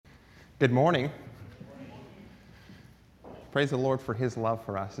Good morning. Praise the Lord for His love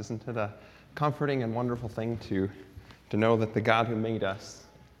for us. Isn't it a comforting and wonderful thing to know that the God who made us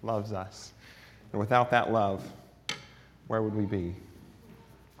loves us? And without that love, where would we be?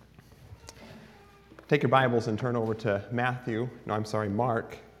 Take your Bibles and turn over to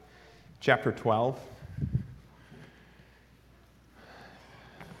Mark chapter 12.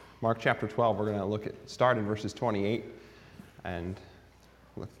 Mark chapter 12, we're going to start in verses 28 and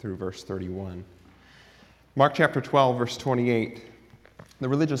look through verse 31. Mark chapter 12, verse 28. The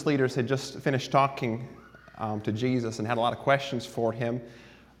religious leaders had just finished talking to Jesus and had a lot of questions for him.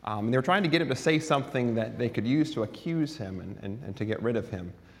 And they were trying to get him to say something that they could use to accuse him and to get rid of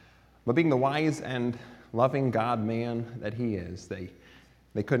him. But being the wise and loving God-man that he is,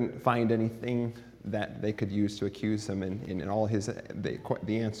 they couldn't find anything that they could use to accuse him in all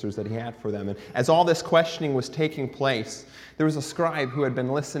the answers that he had for them. And as all this questioning was taking place, there was a scribe who had been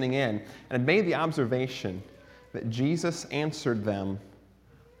listening in and had made the observation that Jesus answered them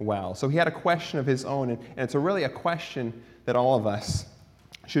well. So he had a question of his own, and it's really a question that all of us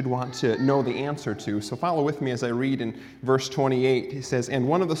should want to know the answer to. So follow with me as I read in verse 28. He says, "And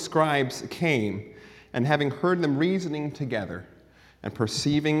one of the scribes came, and having heard them reasoning together, and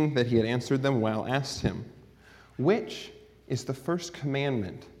perceiving that he had answered them well, asked him, 'Which is the first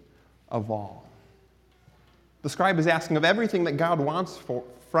commandment of all?'" The scribe is asking, of everything that God wants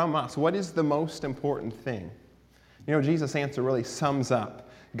from us, what is the most important thing? You know, Jesus' answer really sums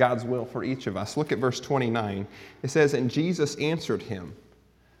up God's will for each of us. Look at verse 29. It says, "And Jesus answered him,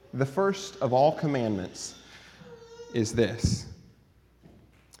 'The first of all commandments is this: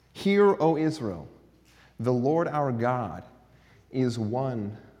 Hear, O Israel, the Lord our God is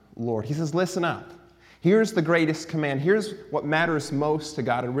one Lord.'" He says, listen up. Here's the greatest command. Here's what matters most to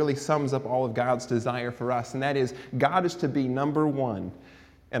God and really sums up all of God's desire for us. And that is, God is to be number one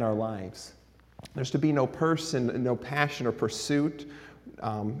in our lives. There's to be no person, no passion or pursuit,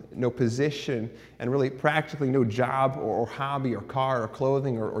 no position, and really practically no job or hobby or car or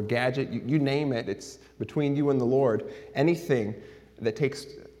clothing or gadget. You name it, it's between you and the Lord. Anything that takes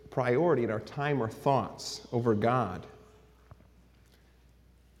priority in our time or thoughts over God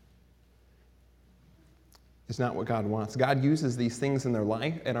is not what God wants. God uses these things in our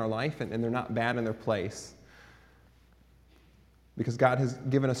life, and they're not bad in their place, because God has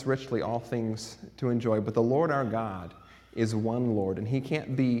given us richly all things to enjoy. But the Lord our God is one Lord, and He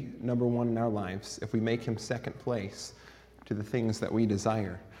can't be number one in our lives if we make Him second place to the things that we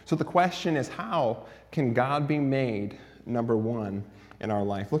desire. So the question is, how can God be made number one in our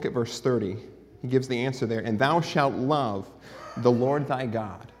life? Look at verse 30. He gives the answer there. "And thou shalt love the Lord thy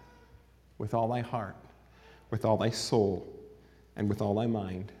God with all thy heart, with all thy soul, and with all thy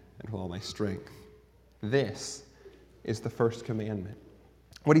mind, and with all thy strength. This is the first commandment."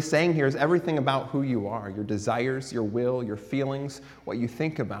 What he's saying here is everything about who you are, your desires, your will, your feelings, what you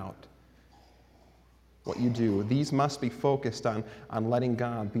think about, what you do. These must be focused on letting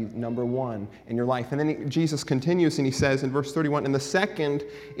God be number one in your life. And then Jesus continues and he says in verse 31, "And the second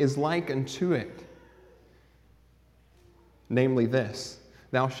is like unto it, namely this: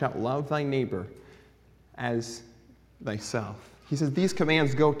 Thou shalt love thy neighbor as thyself." He says these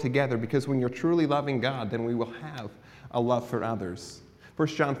commands go together, because when you're truly loving God, then we will have a love for others.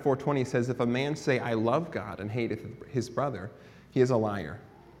 1 John 4:20 says, "If a man say, I love God, and hateth his brother, he is a liar.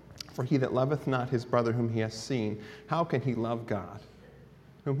 For he that loveth not his brother whom he hath seen, how can he love God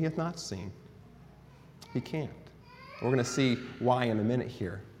whom he hath not seen?" He can't. We're going to see why in a minute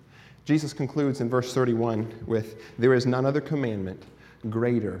here. Jesus concludes in verse 31 with, "There is none other commandment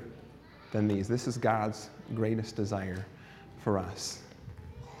greater than these." This is God's greatest desire for us.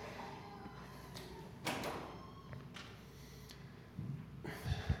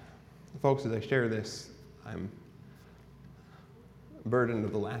 Folks, as I share this, I'm burdened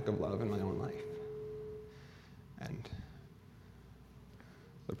with the lack of love in my own life. And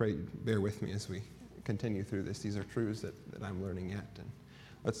so pray you bear with me as we continue through this. These are truths that I'm learning yet. And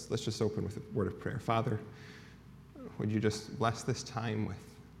let's just open with a word of prayer. Father, would you just bless this time with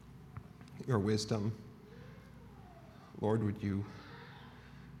your wisdom? Lord, would you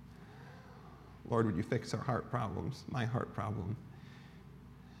fix our heart problems, my heart problem,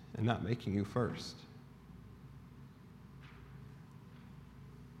 and not making you first.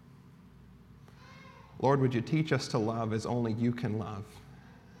 Lord, would you teach us to love as only you can love?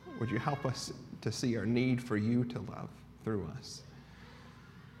 Would you help us to see our need for you to love through us?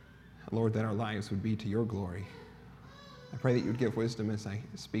 Lord, that our lives would be to your glory. I pray that you would give wisdom as I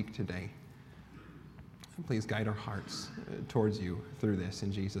speak today. And please guide our hearts towards you through this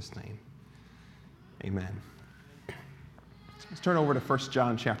in Jesus' name. Amen. Let's turn over to 1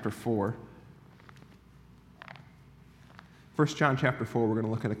 John chapter 4. 1 John chapter 4, we're going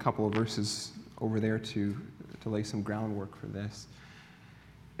to look at a couple of verses over there to lay some groundwork for this.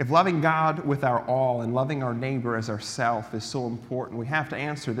 If loving God with our all and loving our neighbor as ourself is so important, we have to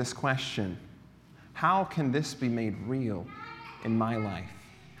answer this question: how can this be made real in my life?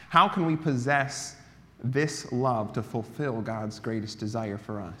 How can we possess this love to fulfill God's greatest desire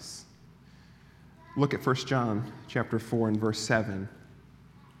for us? Look at 1 John chapter 4 and verse 7.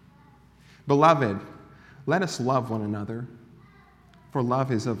 Beloved, let us love one another, for love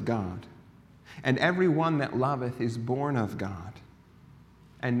is of God. And every one that loveth is born of God,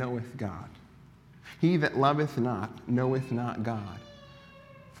 and knoweth God. He that loveth not knoweth not God,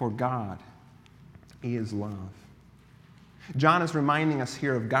 for God is love. John is reminding us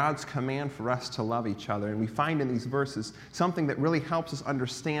here of God's command for us to love each other, and we find in these verses something that really helps us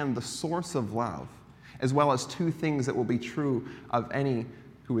understand the source of love, as well as two things that will be true of any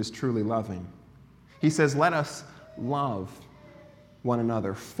who is truly loving. He says, let us love one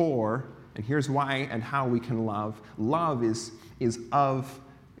another, for, and here's why and how we can love is of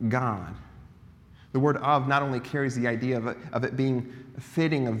God. The word of not only carries the idea of it being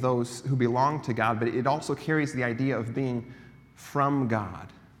fitting of those who belong to God, but it also carries the idea of being from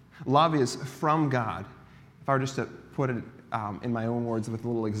God. Love is from God. If I were just to put it in my own words with a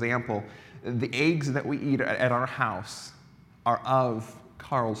little example, the eggs that we eat at our house are of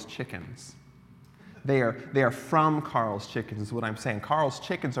Carl's chickens. They are from Carl's chickens is what I'm saying. Carl's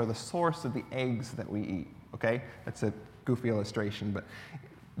chickens are the source of the eggs that we eat, okay? That's a goofy illustration, but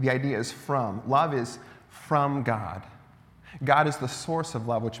the idea is from. Love is from God. God is the source of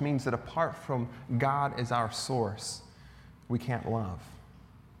love, which means that apart from God as our source, we can't love.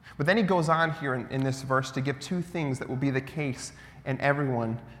 But then he goes on here in this verse to give two things that will be the case in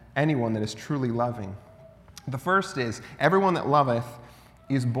anyone that is truly loving. The first is, everyone that loveth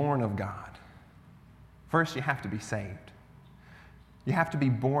is born of God. First, you have to be saved. You have to be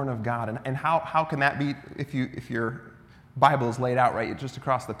born of God. And how can that be if your Bible is laid out right just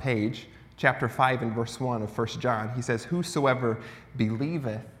across the page? Chapter 5 and verse 1 of 1 John, he says, whosoever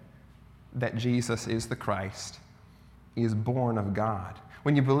believeth that Jesus is the Christ is born of God.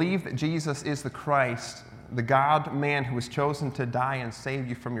 When you believe that Jesus is the Christ, the God-man who was chosen to die and save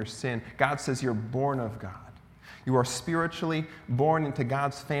you from your sin, God says you're born of God. You are spiritually born into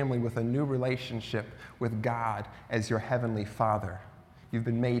God's family with a new relationship with God as your heavenly Father. You've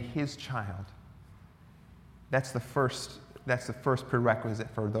been made His child. That's the first prerequisite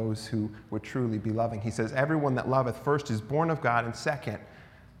for those who would truly be loving. He says, everyone that loveth first is born of God, and second,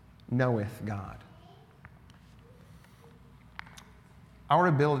 knoweth God. Our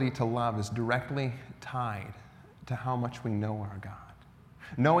ability to love is directly tied to how much we know our God.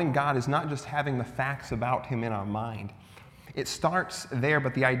 Knowing God is not just having the facts about Him in our mind. It starts there,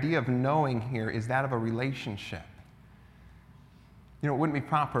 but the idea of knowing here is that of a relationship. You know, it wouldn't be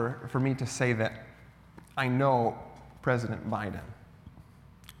proper for me to say that I know President Biden.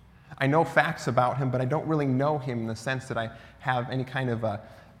 I know facts about him, but I don't really know him in the sense that I have any kind of a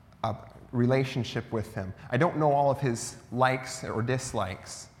relationship with him. I don't know all of his likes or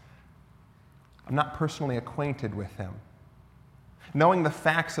dislikes. I'm not personally acquainted with him. Knowing the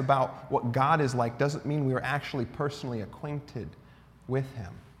facts about what God is like doesn't mean we are actually personally acquainted with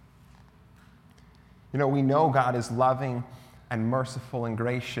Him. You know, we know God is loving and merciful and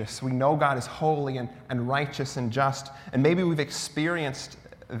gracious. We know God is holy and righteous and just. And maybe we've experienced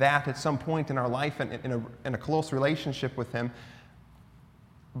that at some point in our life in a close relationship with Him.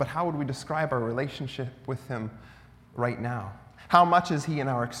 But how would we describe our relationship with Him right now? How much is He in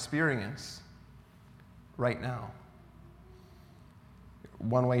our experience right now?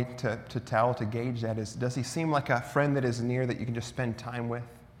 One way to gauge that is, does He seem like a friend that is near that you can just spend time with?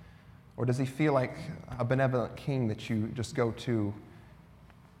 Or does He feel like a benevolent king that you just go to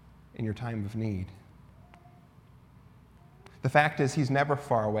in your time of need? The fact is, He's never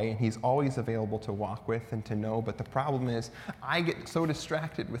far away, and He's always available to walk with and to know. But the problem is, I get so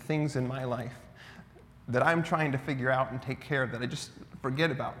distracted with things in my life that I'm trying to figure out and take care of that I just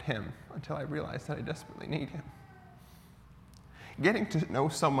forget about Him until I realize that I desperately need Him. Getting to know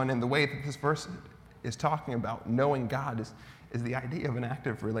someone in the way that this verse is talking about, knowing God, is the idea of an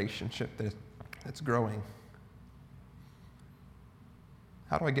active relationship that's growing.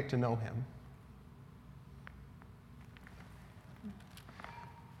 How do I get to know Him?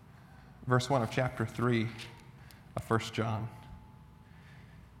 Verse 1 of chapter 3 of 1 John.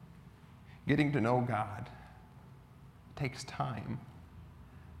 Getting to know God takes time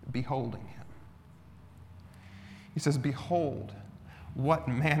beholding Him. He says, behold, what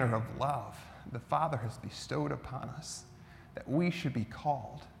manner of love the Father has bestowed upon us, that we should be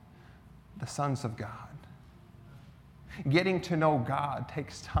called the sons of God. Getting to know God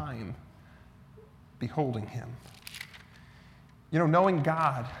takes time beholding him. Knowing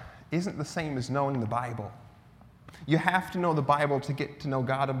God isn't the same as knowing the Bible. You have to know the Bible to get to know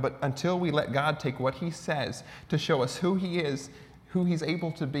God, but until we let God take what he says to show us who he is, who he's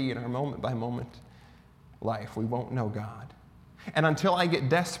able to be in our moment-by-moment life, we won't know God. And until I get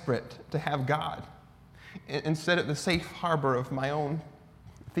desperate to have God, instead of the safe harbor of my own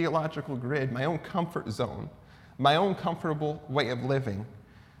theological grid, my own comfort zone, my own comfortable way of living,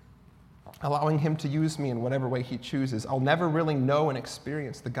 allowing him to use me in whatever way he chooses, I'll never really know and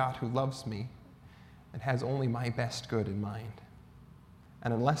experience the God who loves me and has only my best good in mind.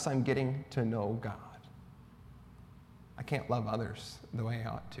 And unless I'm getting to know God, I can't love others the way I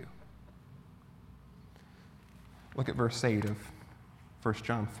ought to. Look at verse 8 of 1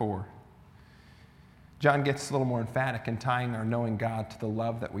 John 4. John gets a little more emphatic in tying our knowing God to the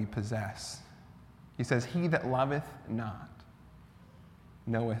love that we possess. He says, "He that loveth not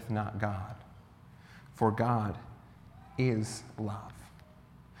knoweth not God, for God is love."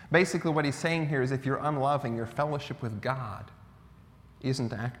 Basically, what he's saying here is if you're unloving, your fellowship with God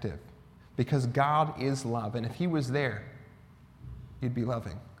isn't active, because God is love, and if he was there, you'd be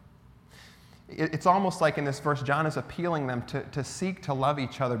loving. It's almost like in this verse, John is appealing them to seek to love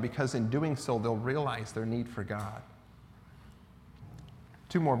each other, because in doing so, they'll realize their need for God.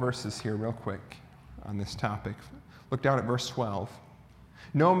 2 more verses here real quick on this topic. Look down at verse 12.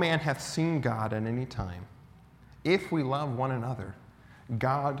 "No man hath seen God at any time. If we love one another,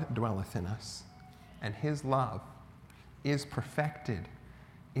 God dwelleth in us, and his love is perfected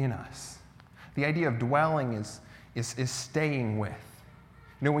in us." The idea of dwelling is staying with.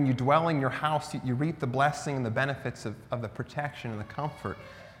 When you dwell in your house, you reap the blessing and the benefits of the protection and the comfort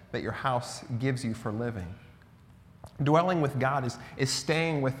that your house gives you for living. Dwelling with God is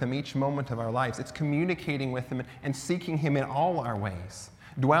staying with him each moment of our lives. It's communicating with him and seeking him in all our ways.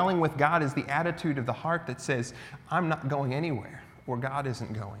 Dwelling with God is the attitude of the heart that says, I'm not going anywhere where God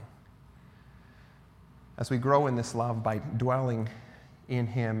isn't going. As we grow in this love by dwelling in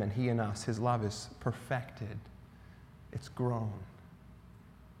him and he in us, his love is perfected. It's grown.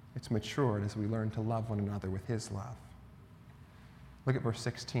 It's matured as we learn to love one another with his love. Look at verse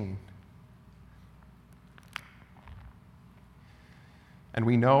 16. "And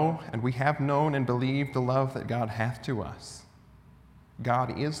we know, and we have known and believed the love that God hath to us.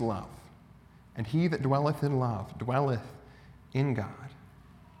 God is love, and he that dwelleth in love dwelleth in God,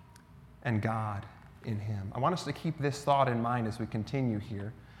 and God in him." I want us to keep this thought in mind as we continue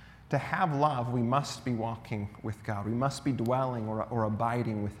here. To have love, we must be walking with God. We must be dwelling or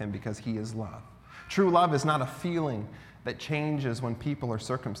abiding with him, because he is love. True love is not a feeling that changes when people or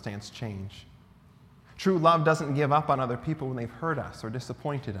circumstance change. True love doesn't give up on other people when they've hurt us or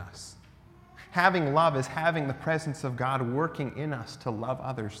disappointed us. Having love is having the presence of God working in us to love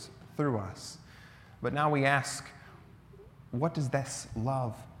others through us. But now we ask, what does this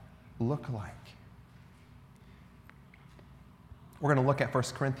love look like? We're going to look at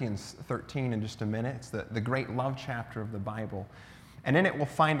 1 Corinthians 13 in just a minute. It's the great love chapter of the Bible. And in it we'll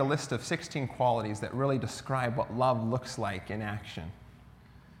find a list of 16 qualities that really describe what love looks like in action.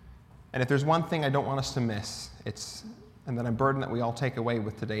 And if there's one thing I don't want us to miss, and that I'm burdened that we all take away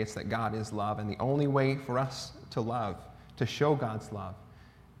with today, it's that God is love. And the only way for us to love, to show God's love,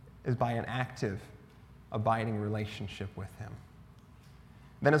 is by an active, abiding relationship with him.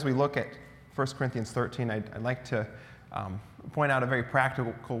 Then as we look at 1 Corinthians 13, I'd like to point out a very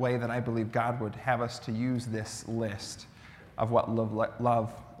practical way that I believe God would have us to use this list of what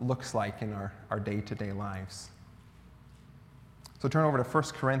love looks like in our day-to-day lives. So turn over to 1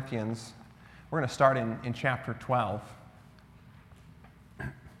 Corinthians. We're going to start in chapter 12.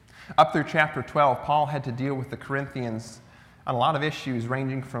 Up through chapter 12, Paul had to deal with the Corinthians on a lot of issues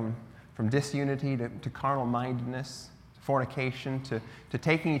ranging from disunity to carnal-mindedness, to fornication, to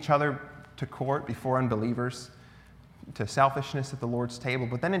taking each other to court before unbelievers, to selfishness at the Lord's table.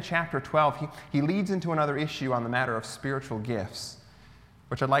 But then in chapter 12, he leads into another issue on the matter of spiritual gifts,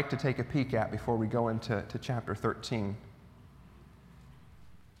 which I'd like to take a peek at before we go into chapter 13.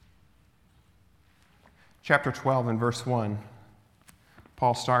 Chapter 12 and verse 1,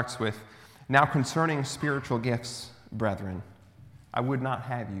 Paul starts with, "Now concerning spiritual gifts, brethren, I would not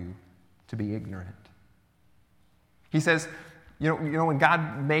have you to be ignorant." He says, you know, when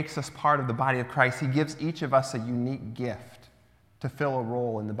God makes us part of the body of Christ, he gives each of us a unique gift to fill a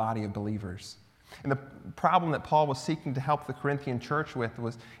role in the body of believers. And the problem that Paul was seeking to help the Corinthian church with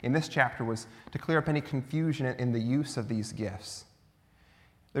in this chapter was to clear up any confusion in the use of these gifts.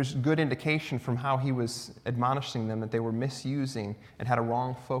 There's good indication from how he was admonishing them that they were misusing and had a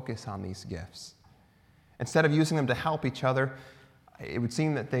wrong focus on these gifts. Instead of using them to help each other, it would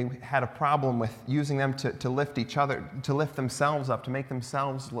seem that they had a problem with using them to lift each other, to lift themselves up, to make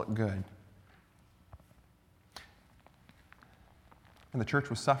themselves look good. And the church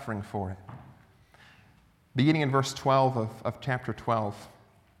was suffering for it. Beginning in verse 12 of chapter 12,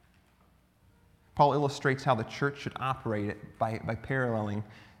 Paul illustrates how the church should operate it by paralleling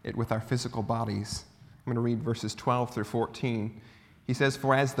it with our physical bodies. I'm going to read verses 12 through 14. He says,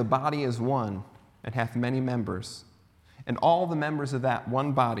 "For as the body is one, and hath many members, and all the members of that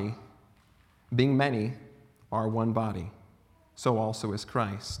one body, being many, are one body, so also is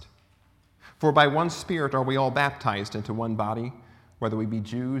Christ. For by one Spirit are we all baptized into one body, whether we be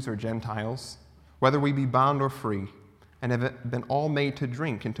Jews or Gentiles, whether we be bond or free, and have been all made to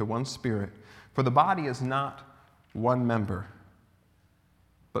drink into one Spirit. For the body is not one member,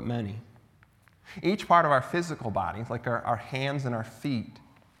 but many." Each part of our physical bodies, like our hands and our feet,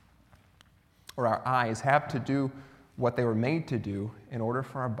 or our eyes, have to do what they were made to do in order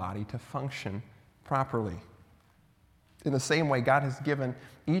for our body to function properly. In the same way, God has given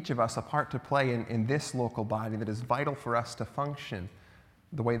each of us a part to play in this local body that is vital for us to function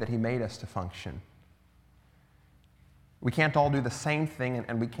the way that He made us to function. We can't all do the same thing,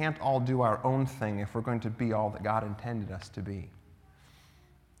 and we can't all do our own thing if we're going to be all that God intended us to be.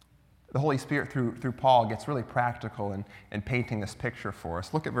 The Holy Spirit, through Paul, gets really practical in painting this picture for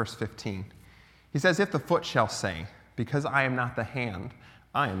us. Look at verse 15. He says, "If the foot shall say, because I am not the hand,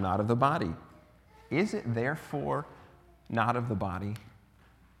 I am not of the body, is it therefore not of the body?"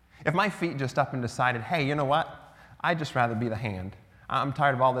 If my feet just up and decided, hey, you know what? I'd just rather be the hand. I'm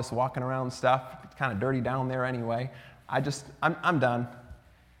tired of all this walking around stuff. It's kind of dirty down there anyway. I'm done.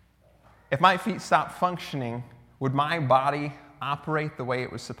 If my feet stopped functioning, would my body operate the way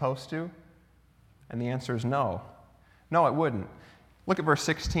it was supposed to? And the answer is no. No, it wouldn't. Look at verse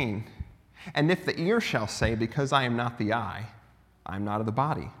 16. "And if the ear shall say, because I am not the eye, I am not of the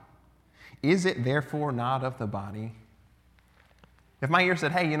body, is it therefore not of the body?" If my ear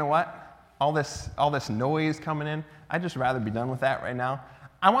said, hey, you know what? All this noise coming in, I'd just rather be done with that right now.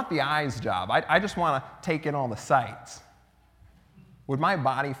 I want the eye's job. I just want to take in all the sights. Would my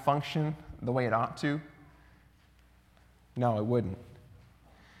body function the way it ought to? No, it wouldn't.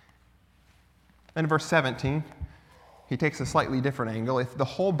 Then in verse 17, he takes a slightly different angle. If the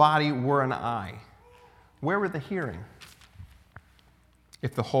whole body were an eye, where were the hearing?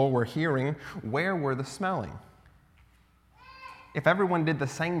 If the whole were hearing, where were the smelling? If everyone did the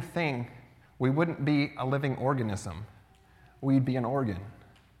same thing, we wouldn't be a living organism. We'd be an organ.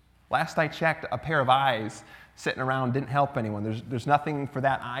 Last I checked, a pair of eyes sitting around didn't help anyone. There's nothing for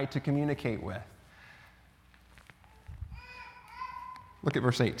that eye to communicate with. Look at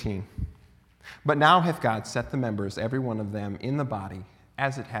verse 18. "But now hath God set the members, every one of them, in the body,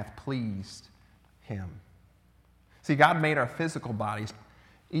 as it hath pleased Him." See, God made our physical bodies,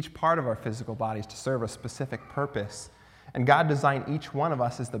 each part of our physical bodies, to serve a specific purpose. And God designed each one of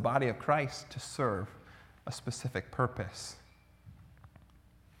us as the body of Christ to serve a specific purpose.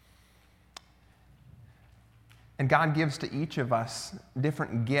 And God gives to each of us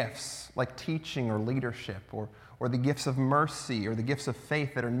different gifts, like teaching or leadership, or the gifts of mercy or the gifts of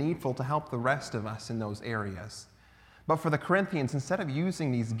faith that are needful to help the rest of us in those areas. But for the Corinthians, instead of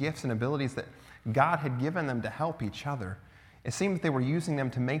using these gifts and abilities that God had given them to help each other, it seemed that they were using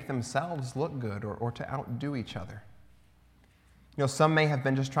them to make themselves look good or to outdo each other. You know, some may have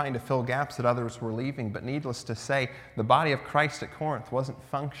been just trying to fill gaps that others were leaving, but needless to say, the body of Christ at Corinth wasn't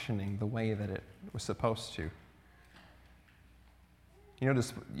functioning the way that it was supposed to. You know,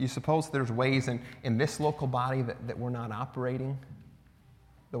 you suppose there's ways in this local body that we're not operating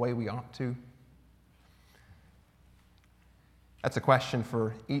the way we ought to? That's a question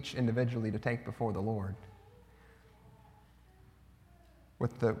for each individually to take before the Lord.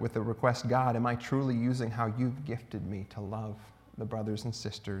 With the request, God, am I truly using how you've gifted me to love the brothers and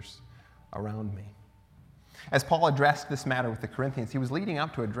sisters around me? As Paul addressed this matter with the Corinthians, he was leading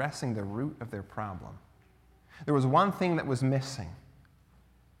up to addressing the root of their problem. There was one thing that was missing,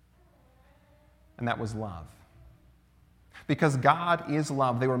 and that was love. Because God is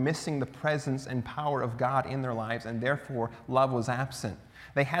love, they were missing the presence and power of God in their lives, and therefore love was absent.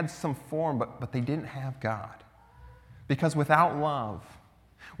 They had some form, but they didn't have God. Because without love,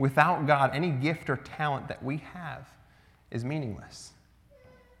 without God, any gift or talent that we have is meaningless.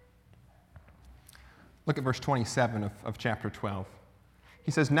 Look at verse 27 of chapter 12. He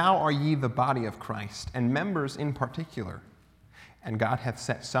says, "Now are ye the body of Christ, and members in particular. And God hath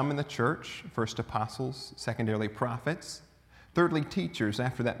set some in the church, first apostles, secondarily prophets, Thirdly, teachers,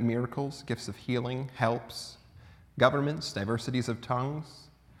 after that, miracles, gifts of healing, helps, governments, diversities of tongues.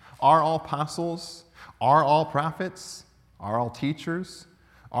 Are all apostles? Are all prophets? Are all teachers?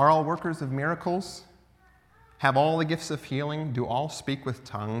 Are all workers of miracles? Have all the gifts of healing? Do all speak with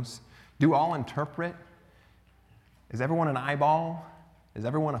tongues? Do all interpret? Is everyone an eyeball? Is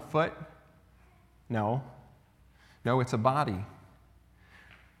everyone a foot? No. No, it's a body.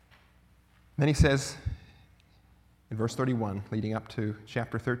 Then he says in verse 31, leading up to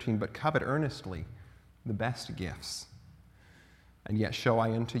chapter 13, but covet earnestly the best gifts, and yet show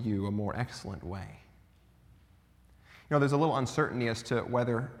I unto you a more excellent way. You know, there's a little uncertainty as to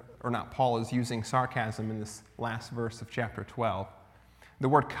whether or not Paul is using sarcasm in this last verse of chapter 12. The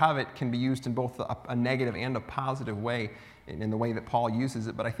word covet can be used in both a negative and a positive way in the way that Paul uses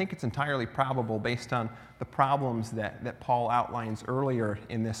it, but I think it's entirely probable based on the problems that Paul outlines earlier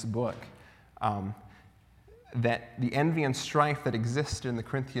in this book, that the envy and strife that existed in the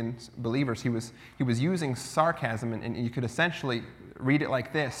Corinthian believers, he was using sarcasm, and you could essentially read it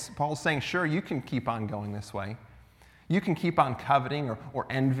like this. Paul's saying, sure, you can keep on going this way. You can keep on coveting or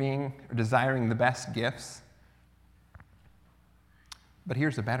envying or desiring the best gifts. But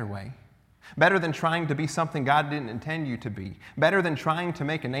here's a better way. Better than trying to be something God didn't intend you to be. Better than trying to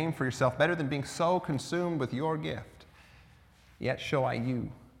make a name for yourself. Better than being so consumed with your gift. Yet show I you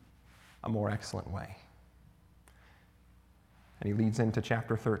a more excellent way. And he leads into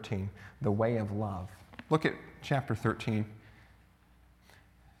chapter 13, the way of love. Look at chapter 13.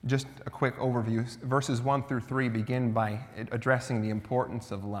 Just a quick overview. Verses 1 through 3 begin by addressing the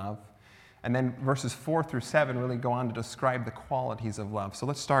importance of love. And then verses 4 through 7 really go on to describe the qualities of love. So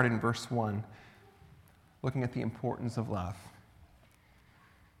let's start in verse 1, looking at the importance of love.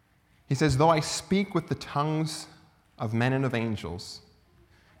 He says, though I speak with the tongues of men and of angels,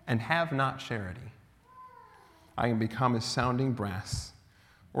 and have not charity, I am become as sounding brass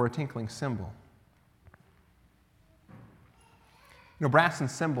or a tinkling cymbal. You know, brass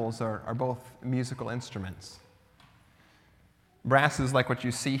and cymbals are both musical instruments. Brass is like what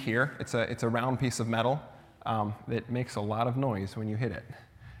you see here. It's a round piece of metal that makes a lot of noise when you hit it.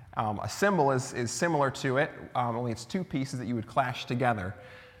 A cymbal is similar to it, only it's two pieces that you would clash together.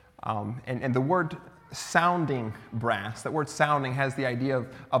 And the word sounding brass, that word sounding has the idea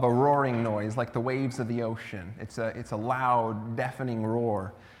of a roaring noise, like the waves of the ocean. It's a loud, deafening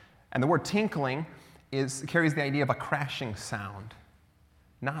roar. And the word tinkling carries the idea of a crashing sound,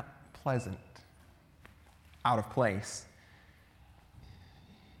 not pleasant, out of place.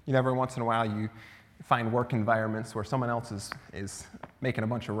 You know, every once in a while you find work environments where someone else is making a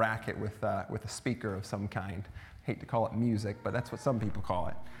bunch of racket with a speaker of some kind. I hate to call it music, but that's what some people call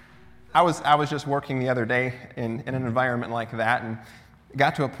it. I was just working the other day in an environment like that, and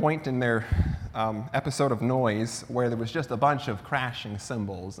got to a point in their episode of Noise where there was just a bunch of crashing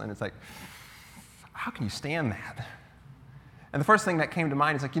cymbals, and it's like, how can you stand that? And the first thing that came to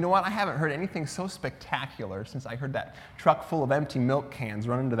mind is like, you know what? I haven't heard anything so spectacular since I heard that truck full of empty milk cans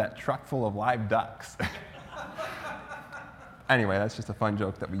run into that truck full of live ducks. Anyway, that's just a fun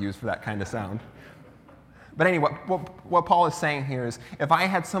joke that we use for that kind of sound. But anyway, what Paul is saying here is, if I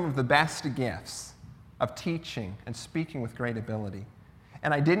had some of the best gifts of teaching and speaking with great ability,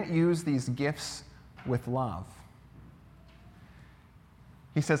 and I didn't use these gifts with love,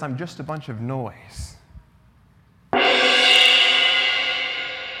 he says, I'm just a bunch of noise.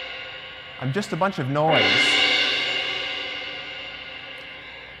 I'm just a bunch of noise.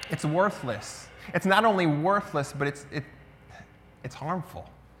 It's worthless. It's not only worthless, but it's harmful.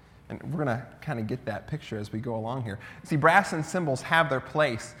 And we're going to kind of get that picture as we go along here. See, brass and cymbals have their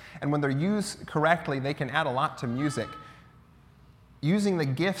place, and when they're used correctly, they can add a lot to music. Using the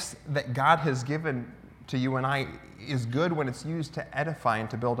gifts that God has given to you and I is good when it's used to edify and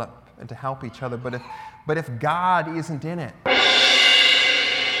to build up and to help each other, but if God isn't in it,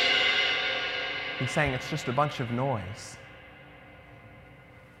 he's saying it's just a bunch of noise.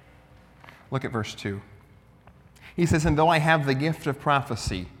 Look at verse 2. He says, and though I have the gift of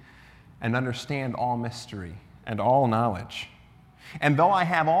prophecy and understand all mystery and all knowledge, and though I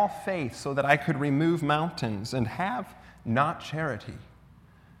have all faith so that I could remove mountains and have not charity,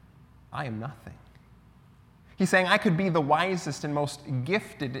 I am nothing. He's saying I could be the wisest and most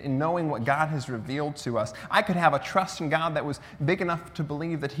gifted in knowing what God has revealed to us. I could have a trust in God that was big enough to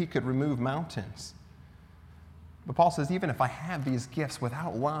believe that he could remove mountains. But Paul says, even if I have these gifts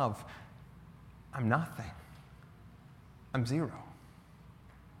without love, I'm nothing. I'm zero.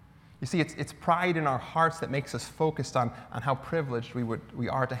 You see, it's pride in our hearts that makes us focused on how privileged we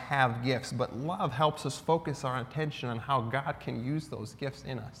are to have gifts, but love helps us focus our attention on how God can use those gifts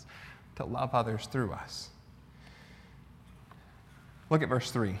in us to love others through us. Look at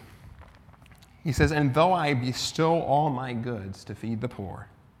verse 3. He says, "And though I bestow all my goods to feed the poor,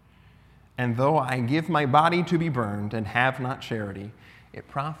 and though I give my body to be burned and have not charity, it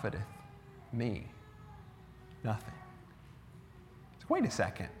profiteth me nothing." So wait a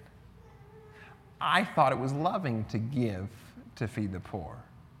second. I thought it was loving to give to feed the poor.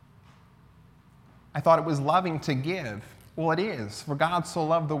 I thought it was loving to give. Well, it is. For God so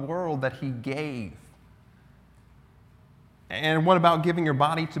loved the world that he gave. And what about giving your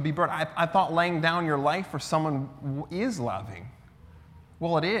body to be burned? I thought laying down your life for someone is loving.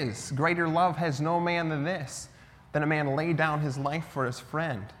 Well, it is. Greater love has no man than this, than a man lay down his life for his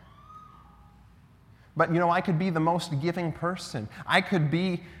friend. But, I could be the most giving person. I could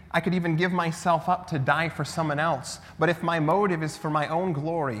even give myself up to die for someone else. But if my motive is for my own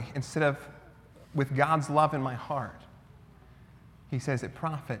glory instead of with God's love in my heart, he says it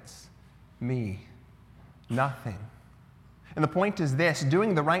profits me nothing. And the point is this: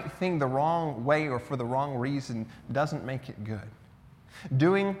 doing the right thing the wrong way or for the wrong reason doesn't make it good.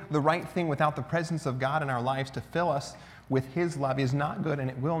 Doing the right thing without the presence of God in our lives to fill us with his love is not good, and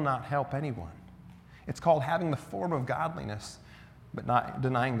it will not help anyone. It's called having the form of godliness, but not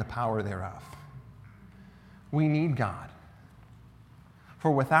denying the power thereof. We need God,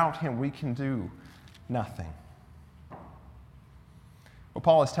 for without him we can do nothing. What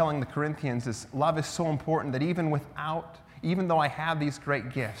Paul is telling the Corinthians is love is so important that even though I have these great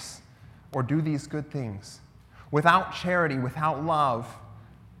gifts or do these good things, without charity, without love,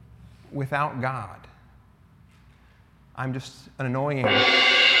 without God, I'm just an annoying,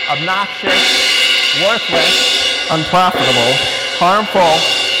 obnoxious, worthless, unprofitable,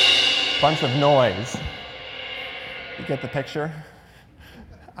 harmful bunch of noise. You get the picture?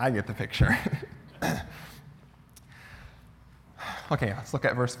 I get the picture. Okay, let's look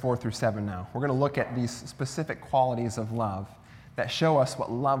at verse 4 through 7 now. We're going to look at these specific qualities of love that show us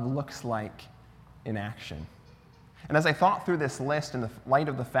what love looks like in action. And as I thought through this list in the light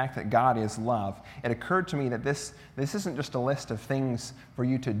of the fact that God is love, it occurred to me that this isn't just a list of things for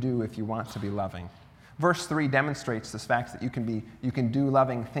you to do if you want to be loving. Verse 3 demonstrates this fact that you can do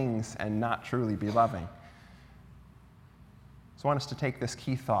loving things and not truly be loving. So I want us to take this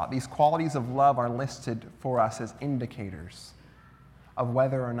key thought. These qualities of love are listed for us as indicators of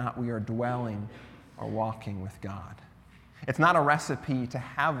whether or not we are dwelling or walking with God. It's not a recipe to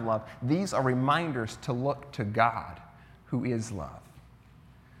have love. These are reminders to look to God, who is love.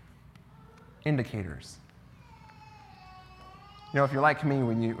 Indicators. If you're like me,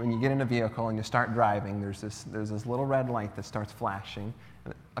 when you get in a vehicle and you start driving, there's this little red light that starts flashing,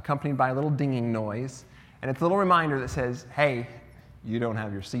 accompanied by a little dinging noise, and it's a little reminder that says, "Hey, you don't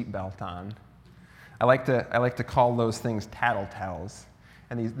have your seatbelt on." I like to call those things tattletales.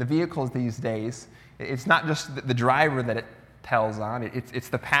 And the vehicles these days, it's not just the driver that it tells on, it's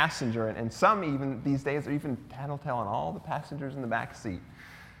the passenger. And some even these days are even tattletale on all the passengers in the back seat.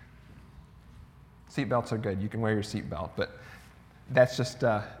 Seatbelts are good. You can wear your seatbelt. But that's just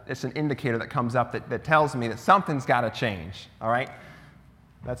it's an indicator that comes up that tells me that something's got to change. All right?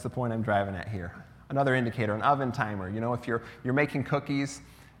 That's the point I'm driving at here. Another indicator, an oven timer. If you're making cookies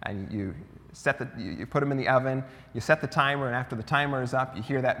and you put them in the oven, you set the timer, and after the timer is up, you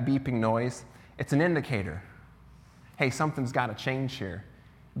hear that beeping noise. It's an indicator. Hey, something's got to change here.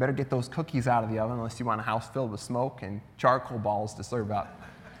 You better get those cookies out of the oven unless you want a house filled with smoke and charcoal balls to serve up.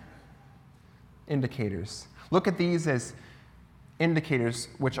 Indicators. Look at these as indicators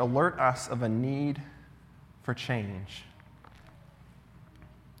which alert us of a need for change.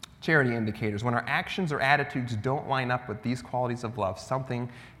 Charity indicators. When our actions or attitudes don't line up with these qualities of love, something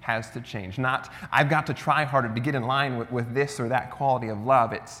has to change. Not, I've got to try harder to get in line with this or that quality of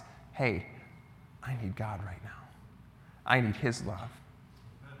love. It's, hey, I need God right now. I need his love.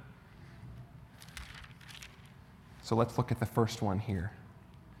 So let's look at the first one here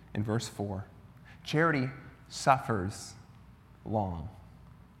in verse 4. Charity suffers long.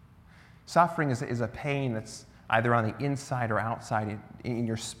 Suffering is a pain that's either on the inside or outside, in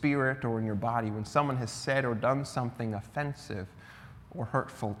your spirit or in your body, when someone has said or done something offensive or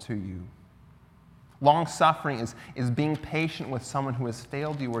hurtful to you. Long suffering is being patient with someone who has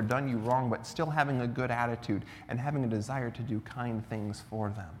failed you or done you wrong, but still having a good attitude and having a desire to do kind things for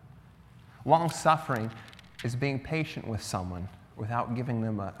them. Long suffering is being patient with someone without giving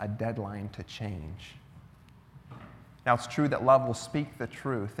them a deadline to change. Now, it's true that love will speak the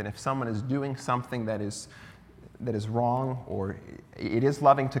truth, and if someone is doing something that is wrong, or it is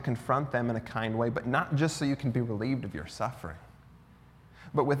loving to confront them in a kind way, but not just so you can be relieved of your suffering,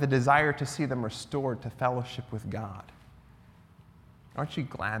 but with a desire to see them restored to fellowship with God. Aren't you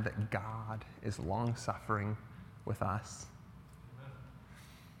glad that God is long-suffering with us?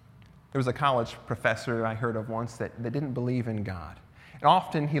 There was a college professor I heard of once that didn't believe in God. And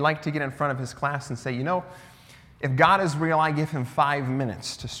often he liked to get in front of his class and say, if God is real, I give him 5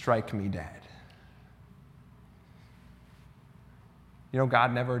 minutes to strike me dead.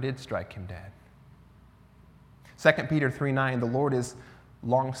 God never did strike him dead. 2 Peter 3:9, the Lord is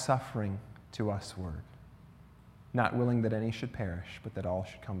long-suffering to usward, not willing that any should perish, but that all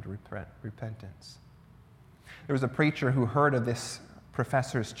should come to repentance. There was a preacher who heard of this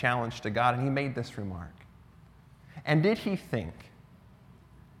professor's challenge to God, and he made this remark. And did he think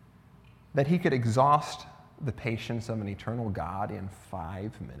that he could exhaust the patience of an eternal God in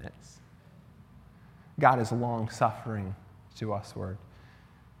 5 minutes? God is long-suffering to usward.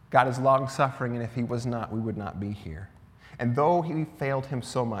 God is long-suffering, and if he was not, we would not be here. And though he failed him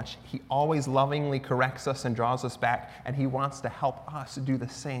so much, he always lovingly corrects us and draws us back, and he wants to help us do the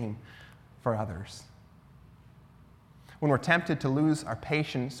same for others. When we're tempted to lose our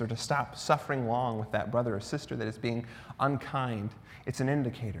patience or to stop suffering long with that brother or sister that is being unkind, it's an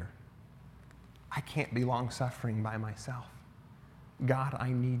indicator. I can't be long-suffering by myself. God,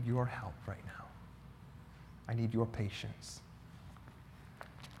 I need your help right now. I need your patience.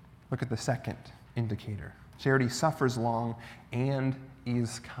 Look at the second indicator. Charity suffers long and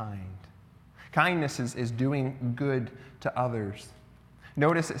is kind. Kindness is doing good to others.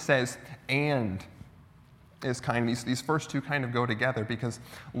 Notice it says, and is kind. These first two kind of go together because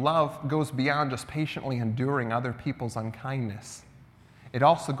love goes beyond just patiently enduring other people's unkindness. It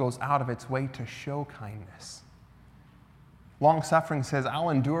also goes out of its way to show kindness. Long-suffering says, I'll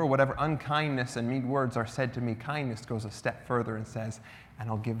endure whatever unkindness and mean words are said to me. Kindness goes a step further and says, and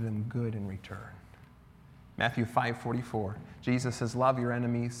I'll give them good in return. Matthew 5:44, Jesus says, love your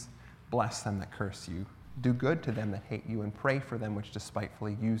enemies, bless them that curse you, do good to them that hate you, and pray for them which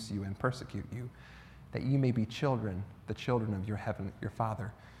despitefully use you and persecute you, that you may be children, the children of your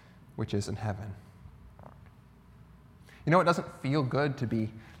Father, which is in heaven. It doesn't feel good to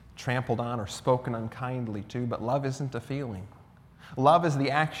be trampled on or spoken unkindly to, but love isn't a feeling. Love is the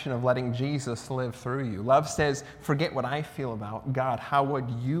action of letting Jesus live through you. Love says, forget what I feel about God. How would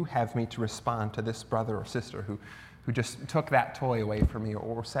you have me to respond to this brother or sister who just took that toy away from me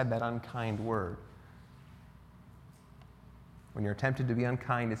or said that unkind word? When you're tempted to be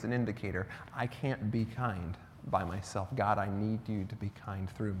unkind, it's an indicator. I can't be kind by myself. God, I need you to be kind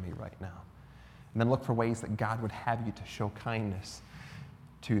through me right now. And then look for ways that God would have you to show kindness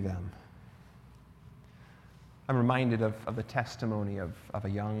to them. I'm reminded of the testimony of a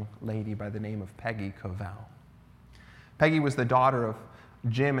young lady by the name of Peggy Covell. Peggy was the daughter of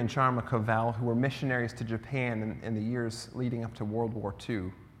Jim and Charma Covell, who were missionaries to Japan in the years leading up to World War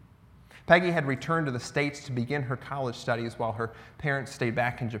II. Peggy had returned to the States to begin her college studies while her parents stayed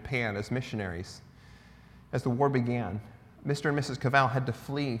back in Japan as missionaries. As the war began, Mr. and Mrs. Covell had to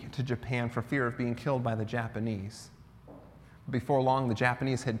flee to Japan for fear of being killed by the Japanese. Before long, the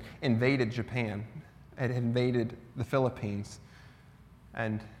Japanese had invaded Japan, had invaded the Philippines,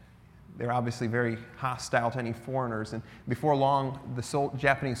 and they're obviously very hostile to any foreigners. And before long, the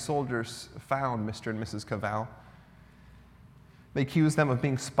Japanese soldiers found Mr. and Mrs. Covell. They accused them of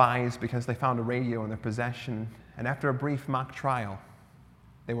being spies because they found a radio in their possession, and after a brief mock trial,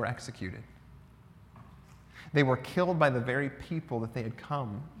 they were executed. They were killed by the very people that they had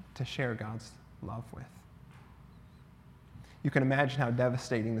come to share God's love with. You can imagine how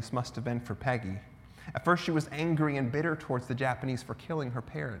devastating this must have been for Peggy. At first, she was angry and bitter towards the Japanese for killing her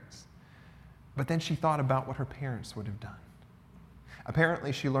parents. But then she thought about what her parents would have done.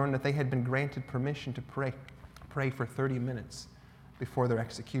 Apparently, she learned that they had been granted permission to pray for 30 minutes before their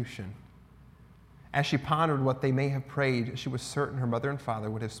execution. As she pondered what they may have prayed, she was certain her mother and father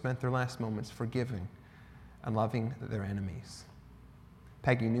would have spent their last moments forgiving and loving their enemies.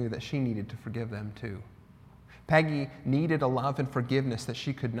 Peggy knew that she needed to forgive them too. Peggy needed a love and forgiveness that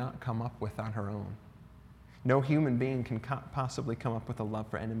she could not come up with on her own. No human being can possibly come up with a love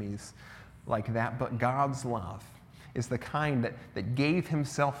for enemies like that, but God's love is the kind that gave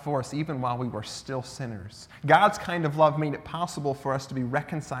himself for us even while we were still sinners. God's kind of love made it possible for us to be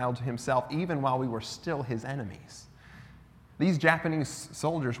reconciled to himself even while we were still his enemies. These Japanese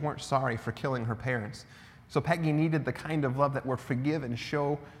soldiers weren't sorry for killing her parents, so Peggy needed the kind of love that would forgive and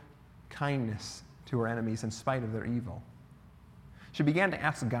show kindness to her enemies in spite of their evil. She began to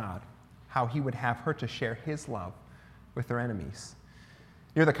ask God how he would have her to share his love with her enemies.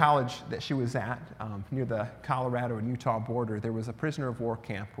 Near the college that she was at, near the Colorado and Utah border, there was a prisoner of war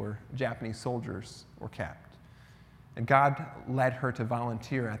camp where Japanese soldiers were kept. And God led her to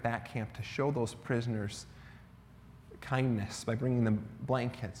volunteer at that camp to show those prisoners kindness by bringing them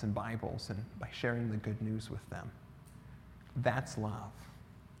blankets and Bibles and by sharing the good news with them. That's love.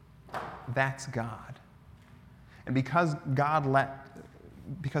 That's God. And because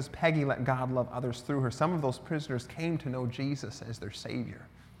Peggy let God love others through her, some of those prisoners came to know Jesus as their Savior.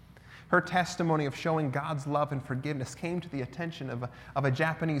 Her testimony of showing God's love and forgiveness came to the attention of a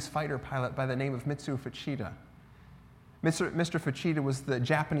Japanese fighter pilot by the name of Mitsu Fuchida. Mr. Fuchida was the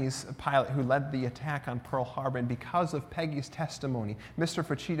Japanese pilot who led the attack on Pearl Harbor, and because of Peggy's testimony, Mr.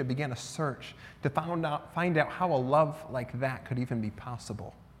 Fuchida began a search to find out how a love like that could even be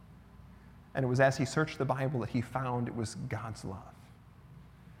possible. And it was as he searched the Bible that he found it was God's love,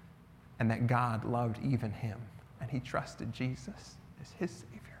 and that God loved even him, and he trusted Jesus as his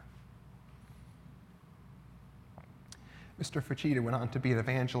Savior. Mr. Fuchida went on to be an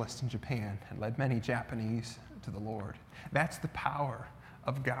evangelist in Japan and led many Japanese to the Lord. That's the power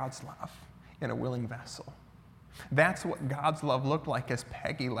of God's love in a willing vessel. That's what God's love looked like as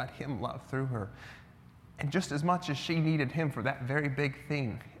Peggy let him love through her. And just as much as she needed him for that very big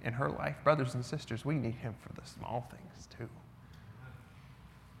thing in her life, brothers and sisters, we need him for the small things too.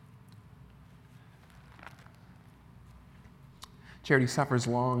 Charity suffers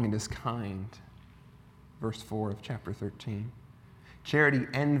long and is kind. Verse 4 of chapter 13. Charity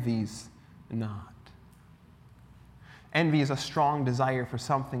envies not. Envy is a strong desire for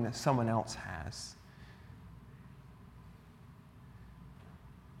something that someone else has.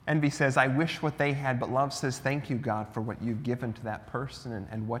 Envy says, I wish what they had, but love says, thank you, God, for what you've given to that person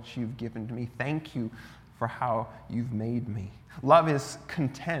and what you've given to me. Thank you for how you've made me. Love is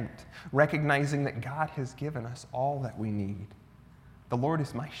content, recognizing that God has given us all that we need. The Lord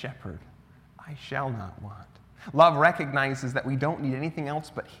is my shepherd. I shall not want. Love recognizes that we don't need anything else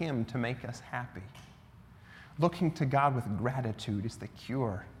but him to make us happy. Looking to God with gratitude is the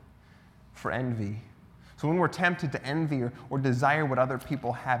cure for envy. So when we're tempted to envy or desire what other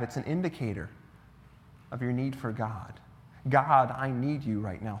people have, it's an indicator of your need for God. God, I need you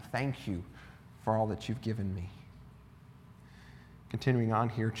right now. Thank you for all that you've given me. Continuing on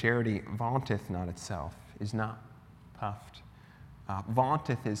here, charity vaunteth not itself, is not puffed.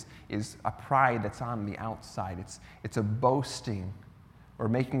 Vaunteth is a pride that's on the outside. It's a boasting or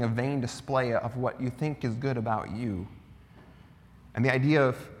making a vain display of what you think is good about you. And the idea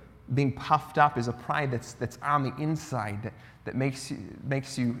of being puffed up is a pride that's on the inside that makes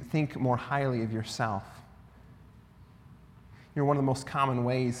you think more highly of yourself. You know, one of the most common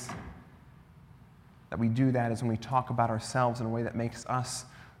ways that we do that is when we talk about ourselves in a way that makes us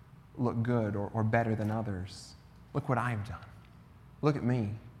look good or better than others. Look what I've done. Look at me.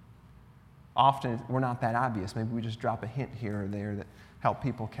 Often we're not that obvious. Maybe we just drop a hint here or there that help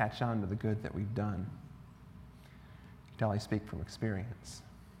people catch on to the good that we've done. You can tell I speak from experience.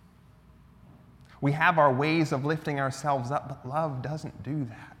 We have our ways of lifting ourselves up, but love doesn't do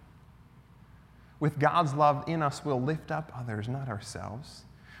that. With God's love in us, we'll lift up others, not ourselves.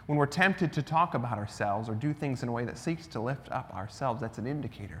 When we're tempted to talk about ourselves or do things in a way that seeks to lift up ourselves, that's an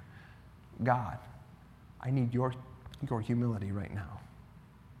indicator. God, I need your humility right now.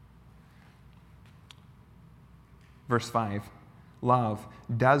 Verse 5, love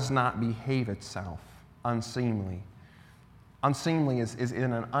does not behave itself unseemly. Unseemly is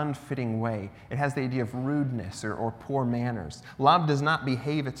in an unfitting way. It has the idea of rudeness or poor manners. Love does not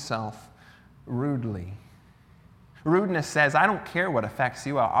behave itself rudely. Rudeness says, I don't care what affects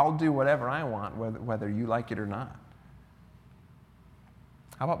you. I'll do whatever I want, whether you like it or not.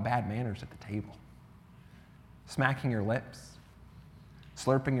 How about bad manners at the table? Smacking your lips,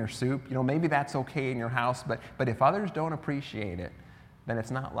 slurping your soup. You know, maybe that's okay in your house, but if others don't appreciate it, then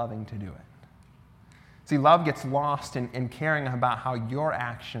it's not loving to do it. See, love gets lost in caring about how your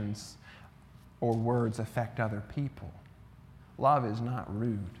actions or words affect other people. Love is not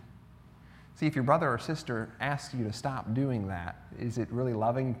rude. See, if your brother or sister asks you to stop doing that, is it really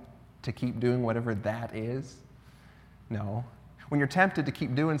loving to keep doing whatever that is? No. When you're tempted to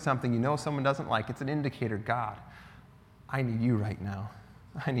keep doing something you know someone doesn't like, it's an indicator, God, I need you right now.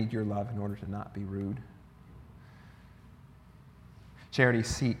 I need your love in order to not be rude. Charity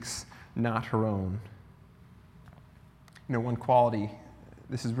seeks not her own. You know, one quality,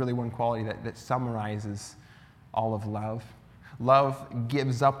 this is really one quality that summarizes all of love. Love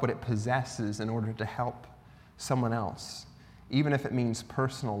gives up what it possesses in order to help someone else, even if it means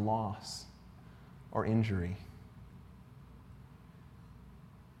personal loss or injury.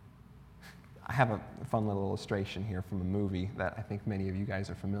 I have a fun little illustration here from a movie that I think many of you guys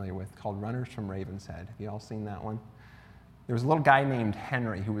are familiar with called Runners from Ravenshead. Have you all seen that one? There was a little guy named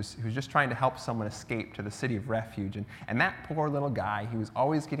Henry who was just trying to help someone escape to the city of refuge. And that poor little guy, he was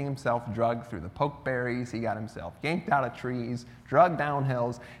always getting himself drugged through the pokeberries. He got himself yanked out of trees, drugged down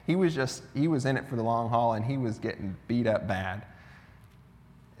hills. He was in it for the long haul, and he was getting beat up bad.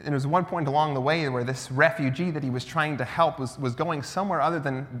 And there was one point along the way where this refugee that he was trying to help was going somewhere other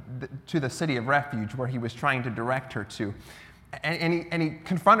than to the city of refuge where he was trying to direct her to. And he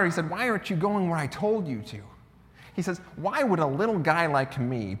confronted her. He said, "Why aren't you going where I told you to?" He says, "Why would a little guy like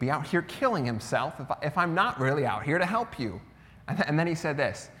me be out here killing himself if I'm not really out here to help you?" And then he said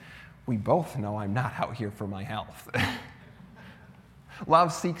this, "We both know I'm not out here for my health."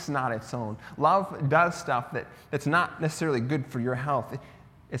 Love seeks not its own. Love does stuff that's not necessarily good for your health.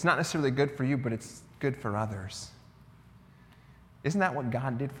 It's not necessarily good for you, but it's good for others. Isn't that what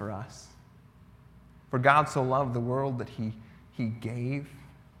God did for us? For God so loved the world that he gave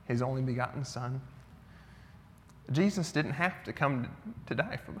his only begotten Son. Jesus didn't have to come to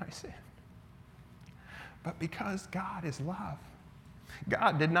die for my sin. But because God is love,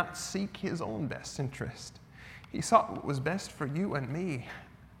 God did not seek his own best interest. He sought what was best for you and me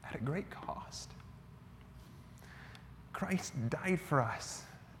at a great cost. Christ died for us.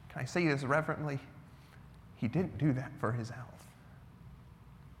 Can I say this reverently? He didn't do that for his health.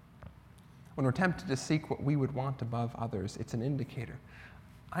 When we're tempted to seek what we would want above others, it's an indicator.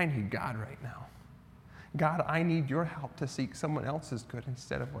 I need God right now. God, I need your help to seek someone else's good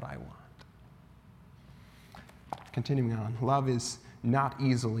instead of what I want. Continuing on, love is not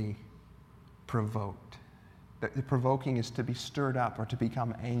easily provoked. The provoking is to be stirred up or to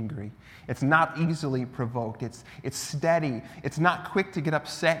become angry. It's not easily provoked. It's steady. It's not quick to get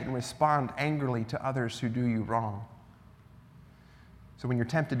upset and respond angrily to others who do you wrong. So when you're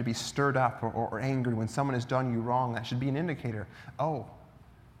tempted to be stirred up or angry when someone has done you wrong, that should be an indicator. Oh,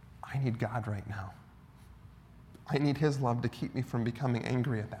 I need God right now. I need his love to keep me from becoming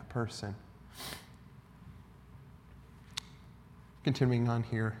angry at that person. Continuing on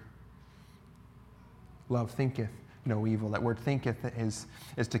here. Love thinketh no evil. That word thinketh is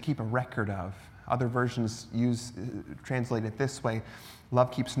to keep a record of. Other versions translate it this way.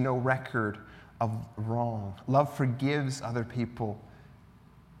 Love keeps no record of wrong. Love forgives other people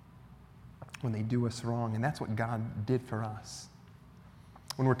when they do us wrong. And that's what God did for us.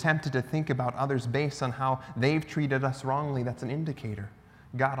 When we're tempted to think about others based on how they've treated us wrongly, that's an indicator.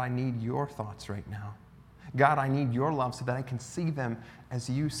 God, I need your thoughts right now. God, I need your love so that I can see them as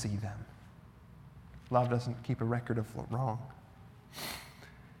you see them. Love doesn't keep a record of wrong.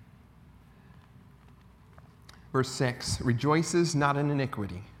 Verse 6, rejoices not in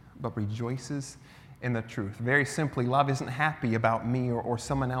iniquity, but rejoices in the truth. Very simply, love isn't happy about me or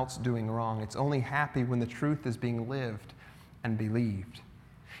someone else doing wrong. It's only happy when the truth is being lived and believed.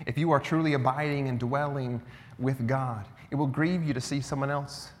 If you are truly abiding and dwelling with God, it will grieve you to see someone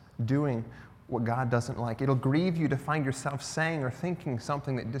else doing what God doesn't like. It'll grieve you to find yourself saying or thinking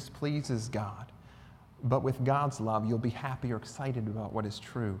something that displeases God. But with God's love, you'll be happy or excited about what is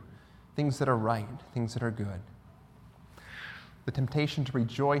true, things that are right, things that are good. The temptation to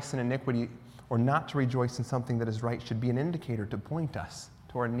rejoice in iniquity or not to rejoice in something that is right should be an indicator to point us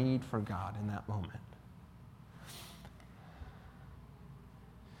to our need for God in that moment.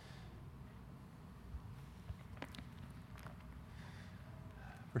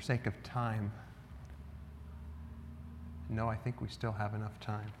 For sake of time, no, I think we still have enough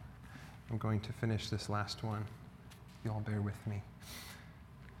time. I'm going to finish this last one. You all bear with me.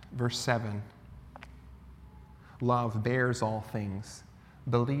 Verse 7. Love bears all things,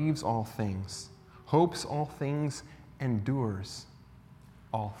 believes all things, hopes all things, endures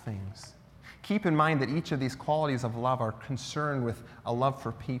all things. Keep in mind that each of these qualities of love are concerned with a love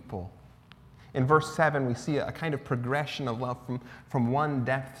for people. In verse 7, we see a kind of progression of love from one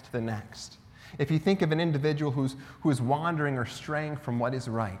depth to the next. If you think of an individual who is wandering or straying from what is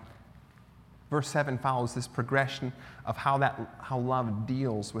right, verse 7 follows this progression of how love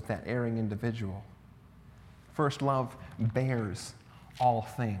deals with that erring individual. First, love bears all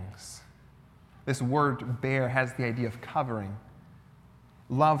things. This word bear has the idea of covering.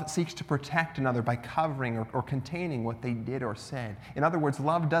 Love seeks to protect another by covering or containing what they did or said. In other words,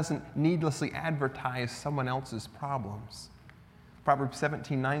 love doesn't needlessly advertise someone else's problems. Proverbs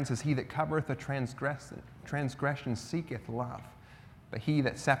 17:9 says, "He that covereth a transgression seeketh love, but he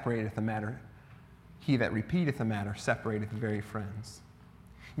that separateth a matter, he that repeateth a matter separateth very friends."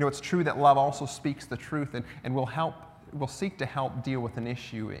 You know, it's true that love also speaks the truth and will seek to help deal with an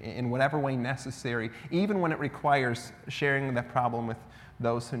issue in whatever way necessary, even when it requires sharing that problem with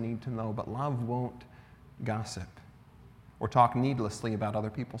those who need to know. But love won't gossip or talk needlessly about other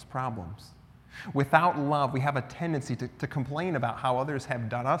people's problems. Without love, we have a tendency to complain about how others have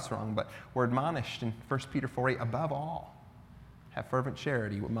done us wrong, but we're admonished in 1 Peter 4:8, above all, have fervent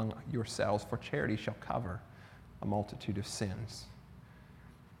charity among yourselves, for charity shall cover a multitude of sins.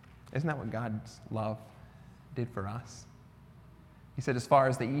 Isn't that what God's love did for us? He said, as far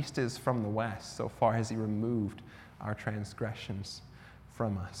as the east is from the west, so far has he removed our transgressions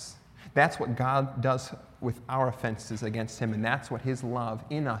from us. That's what God does with our offenses against him, and that's what his love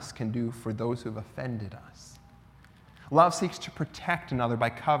in us can do for those who have offended us. Love seeks to protect another by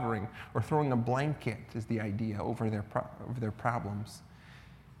covering or throwing a blanket, is the idea, over their problems.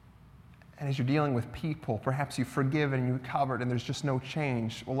 And as you're dealing with people, perhaps you've forgiven and you've covered and there's just no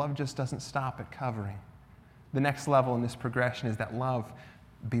change. Well, love just doesn't stop at covering. The next level in this progression is that love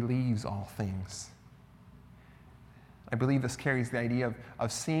believes all things. I believe this carries the idea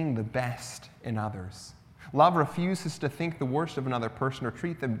of seeing the best in others. Love refuses to think the worst of another person or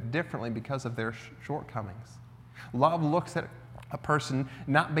treat them differently because of their shortcomings. Love looks at a person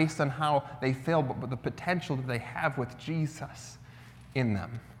not based on how they fail, but the potential that they have with Jesus in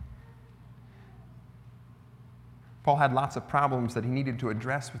them. Paul had lots of problems that he needed to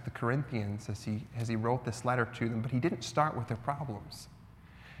address with the Corinthians as he wrote this letter to them, but he didn't start with their problems.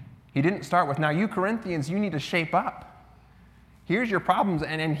 He didn't start with, now you Corinthians, you need to shape up. Here's your problems,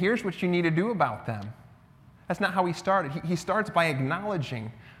 and here's what you need to do about them. That's not how he started. He starts by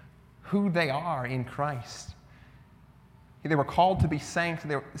acknowledging who they are in Christ. They were called to be saints.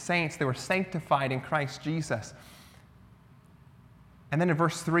 They were sanctified in Christ Jesus. And then in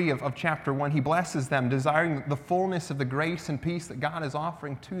verse 3 of chapter 1, he blesses them, desiring the fullness of the grace and peace that God is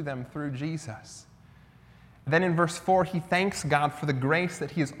offering to them through Jesus. Then in verse 4, he thanks God for the grace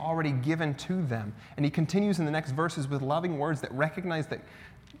that he has already given to them. And he continues in the next verses with loving words that recognize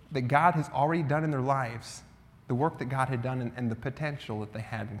that God has already done in their lives the work that God had done and the potential that they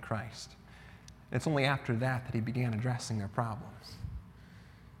had in Christ. And it's only after that he began addressing their problems.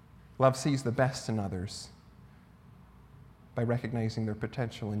 Love sees the best in others by recognizing their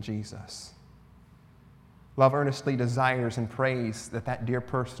potential in Jesus. Love earnestly desires and prays that dear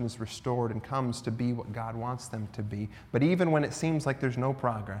person is restored and comes to be what God wants them to be. But even when it seems like there's no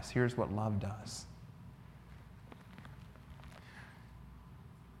progress, here's what love does.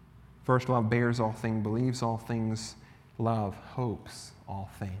 First, love bears all things, believes all things. Love hopes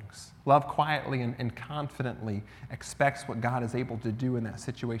all things. Love quietly and confidently expects what God is able to do in that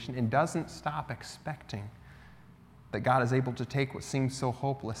situation and doesn't stop expecting that God is able to take what seems so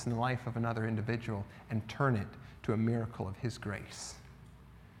hopeless in the life of another individual and turn it to a miracle of his grace.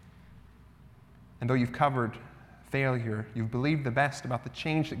 And though you've covered failure, you've believed the best about the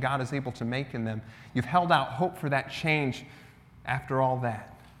change that God is able to make in them, you've held out hope for that change. After all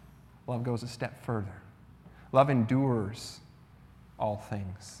that, love goes a step further. Love endures all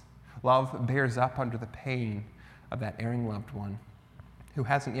things. Love bears up under the pain of that erring loved one who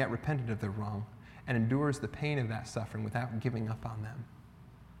hasn't yet repented of their wrong and endures the pain of that suffering without giving up on them.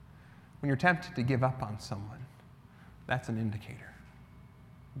 When you're tempted to give up on someone, that's an indicator.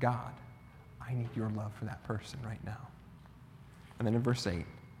 God, I need your love for that person right now. And then in verse 8,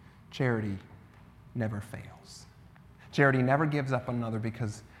 charity never fails. Charity never gives up on another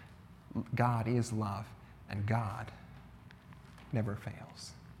because God is love, and God never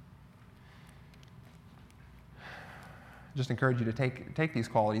fails. Just encourage you to take these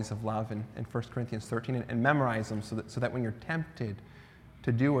qualities of love in 1 Corinthians 13 and memorize them so that when you're tempted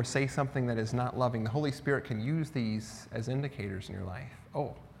to do or say something that is not loving, the Holy Spirit can use these as indicators in your life.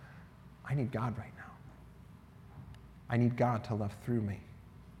 Oh, I need God right now. I need God to love through me.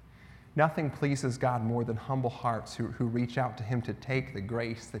 Nothing pleases God more than humble hearts who reach out to him to take the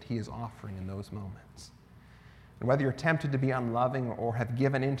grace that he is offering in those moments. And whether you're tempted to be unloving or have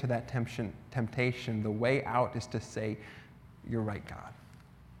given into that temptation, the way out is to say, you're right, God.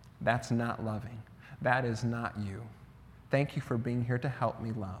 That's not loving. That is not you. Thank you for being here to help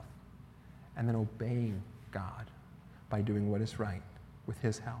me love. And then obeying God by doing what is right with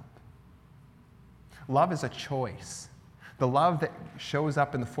his help. Love is a choice. The love that shows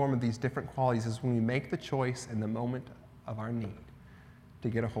up in the form of these different qualities is when we make the choice in the moment of our need to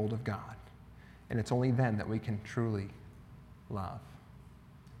get a hold of God. And it's only then that we can truly love.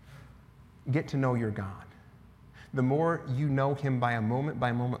 Get to know your God. The more you know him by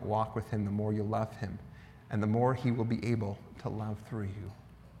moment walk with him, the more you love him, and the more he will be able to love through you.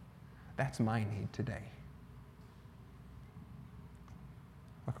 That's my need today.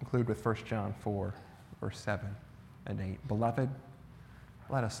 I'll conclude with 1 John 4, verse 7 and 8. Beloved,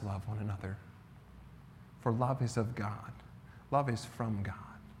 let us love one another, for love is of God. Love is from God.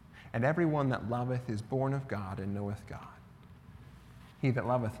 And everyone that loveth is born of God and knoweth God. He that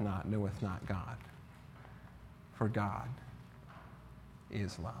loveth not knoweth not God, for God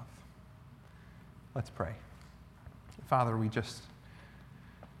is love. Let's pray. Father, we just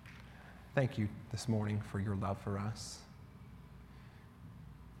thank you this morning for your love for us.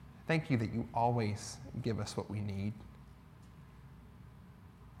 Thank you that you always give us what we need.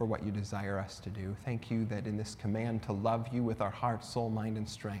 for what you desire us to do. Thank you that in this command to love you with our heart, soul, mind, and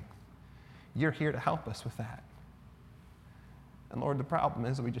strength, you're here to help us with that. And Lord, the problem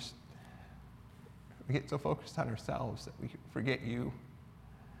is we get so focused on ourselves that we forget you.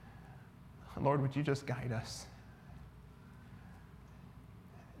 Lord, would you just guide us,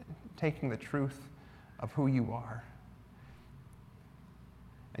 taking the truth of who you are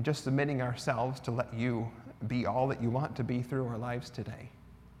and just submitting ourselves to let you be all that you want to be through our lives today.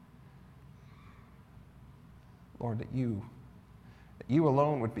 Lord, that you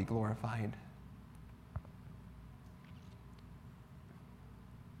alone would be glorified.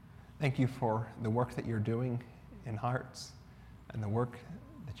 Thank you for the work that you're doing in hearts and the work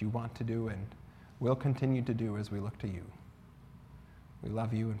that you want to do and will continue to do as we look to you. We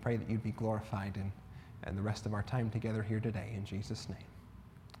love you and pray that you'd be glorified in the rest of our time together here today. In Jesus' name,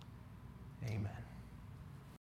 amen.